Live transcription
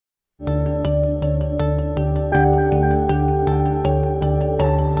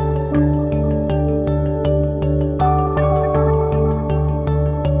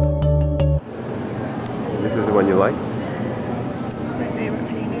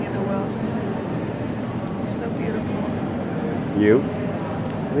You?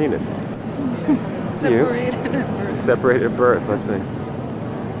 Venus. Separated at birth. Separated at birth, let's see.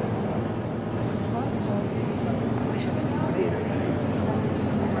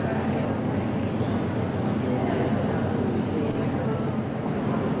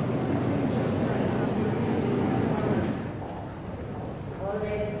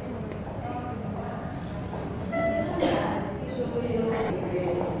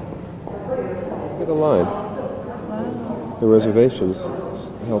 Look at the line. Wow. The reservations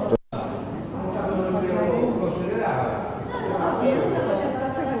helped us.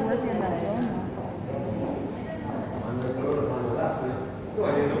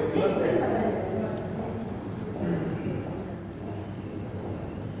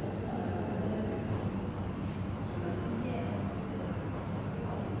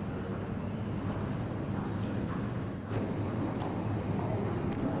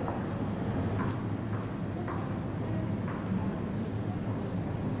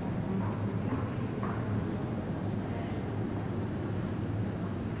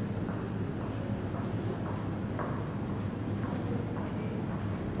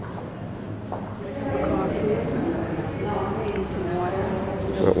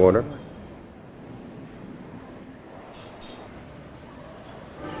 Water. I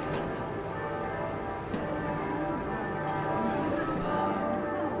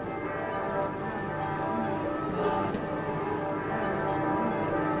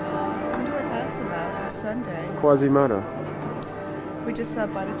wonder what that's about. It's Sunday. Quasimodo. We just saw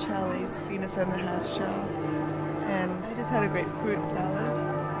Botticelli's Venus and the Half Shell. And I just had a great fruit salad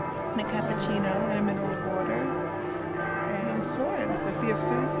and a cappuccino and a mineral water. And Florence at the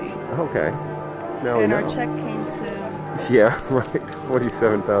Uffizi. Okay. Now and our check came to... Yeah, right.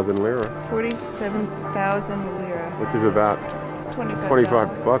 47,000 lira. 47,000 lira. Which is about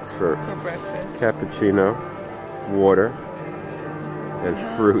 25 bucks for breakfast. Cappuccino, water, and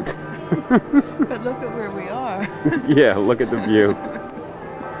fruit. But look at where we are. Yeah, look at the view.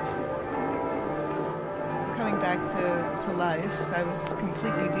 Coming back to life, I was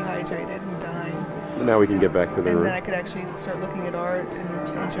completely dehydrated and dying. But now we can get back to the room. And then I could actually start looking at art and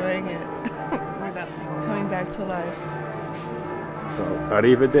enjoying it without coming back to life. So,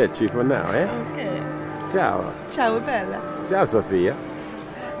 arrivederci for now, eh? Okay. Ciao. Ciao, bella. Ciao, Sofia.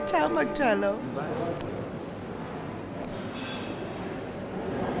 Ciao, Marcello.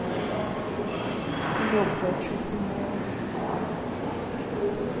 Little portraits in there.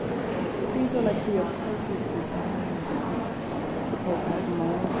 These are like the appropriate designs, I think. The Pope had in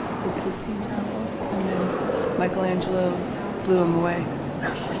mind for the Sistine Chapel. And then Michelangelo blew him away.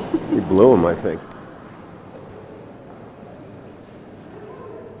 He blew him, I think.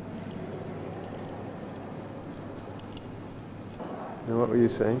 Now, what were you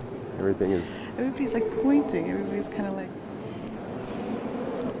saying? Everybody's like pointing. Everybody's kind of like...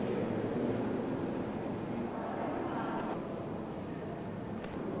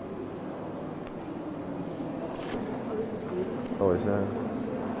 Oh, this is beautiful. Oh, is that?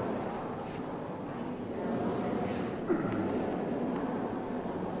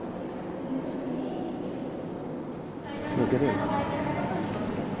 Look at it.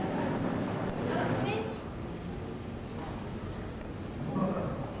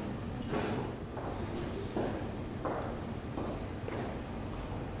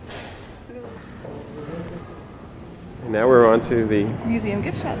 And now we're on to the museum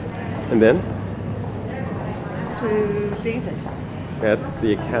gift shop. And then? To David. At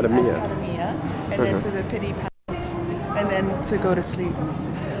the Accademia. And then to the Pitti Palace. And then to go to sleep.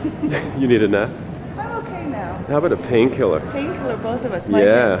 You need a nap? I'm okay now. How about a painkiller? Painkiller, both of us.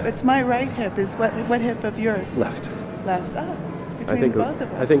 Yeah. Hip. It's my right hip. Is what hip of yours? Left. Left. Oh, between both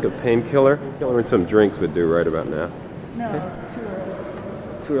of us. I think a painkiller and some drinks would do right about now. No, too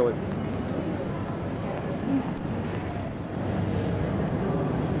early. Too early.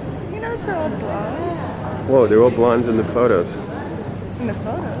 You notice they're all blondes? Whoa, they're all blondes in the photos. In the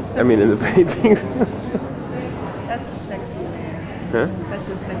photos? I mean, in the paintings. That's a sexy man. Huh? That's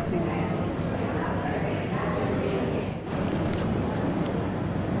a sexy man.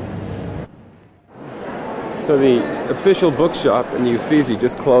 So the official bookshop in the Uffizi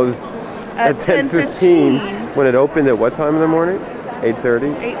just closed at 10:15. When it opened at what time in the morning?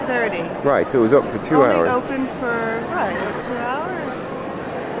 8:30? 8:30. Right, so it was open for 2 hours. Only open for, 2 hours?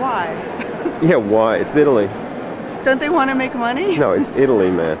 Why? Yeah, why? It's Italy. Don't they want to make money? No, it's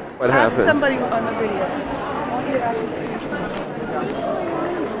Italy, man. What Ask happened? somebody on the video.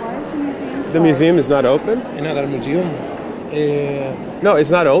 The museum is not open? Another museum. No,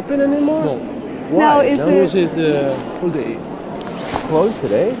 it's not open anymore? No. Why? No, is Closes the whole day. Closed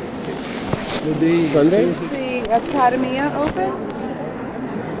today? The day Sunday? is closed. Academia open?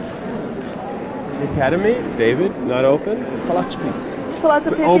 The Academy, David, not open? Palazzo Pitti.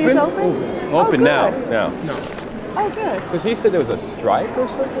 Palazzo Pitti is open? Open Oh, now. good. Now. No. Oh, good. Because he said there was a strike or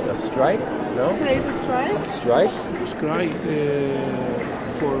something? A strike? No? Today's a strike? Strike? Sky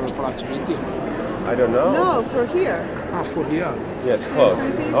for Palazzo Pitti. I don't know. No, for here. Ah, for here. Yes, closed.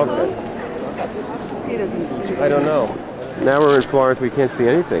 Uffizi Okay. closed? He doesn't. I don't know. Now we're in Florence, we can't see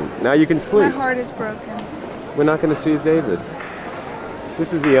anything. Now you can My sleep. heart is broken. We're not going to see David.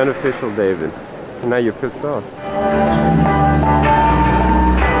 This is the unofficial David. And now you're pissed off.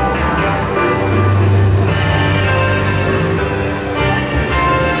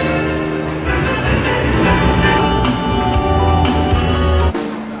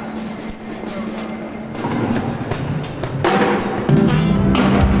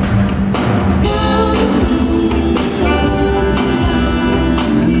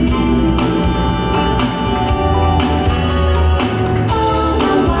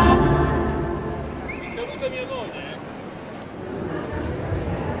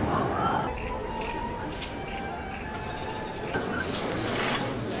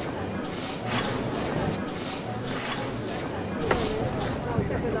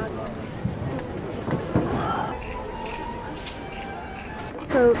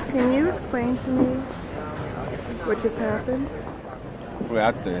 So, can you explain to me what just happened? We're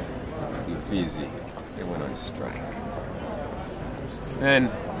at the Uffizi. They went on strike.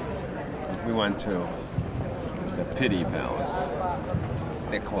 Then we went to the Pitti Palace.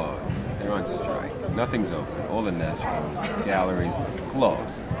 They're closed. They're on strike. Nothing's open. All the national galleries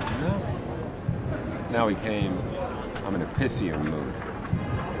closed. No. Now we came. I'm in a pissier mood.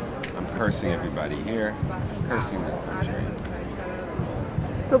 I'm cursing everybody here. I'm cursing the country.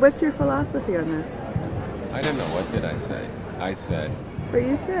 But what's your philosophy on this? I don't know. What did I say? I said, But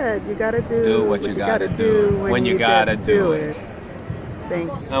you said you gotta do what you gotta do when you gotta do it.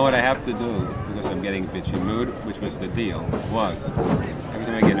 Thanks. now what I have to do, because I'm getting a bitchy mood, which was the deal, was every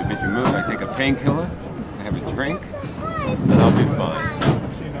time I get in a bitchy mood, I take a painkiller, I have a drink, and I'll be fine.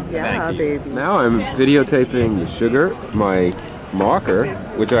 Yeah, Thank you. baby. Now I'm videotaping the sugar, my marker,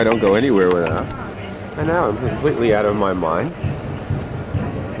 which I don't go anywhere without, and now I'm completely out of my mind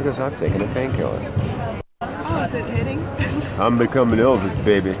because I've taken a painkiller. Oh, is it hitting? I'm becoming Elvis,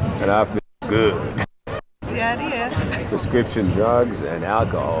 baby, and I feel good. That's the idea. Prescription drugs and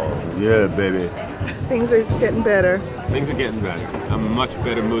alcohol. Yeah, baby. Things are getting better. Things are getting better. I'm in a much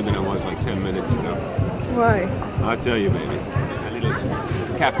better mood than I was like 10 minutes ago. Why? I'll tell you, baby. A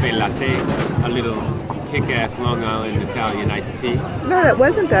little cafe latte, a little kick-ass Long Island Italian iced tea. No, that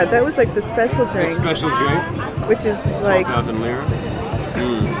wasn't that. That was like the special A drink, special drink, which is like 12,000 lira.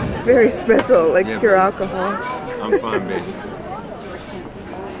 very special, like Yeah, pure baby. alcohol. I'm fine, baby.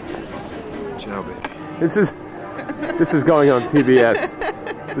 Ciao, baby. This is going on PBS,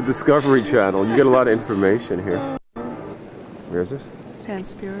 the Discovery Channel. You get a lot of information here. Where is this? San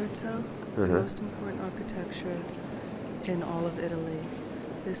Spirito, the most important architecture in all of Italy.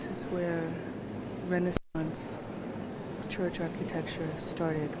 This is where Renaissance church architecture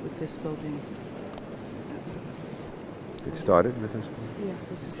started with this building. It started with this. Yeah,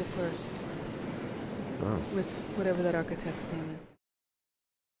 this is the first. Oh. With whatever that architect's name is.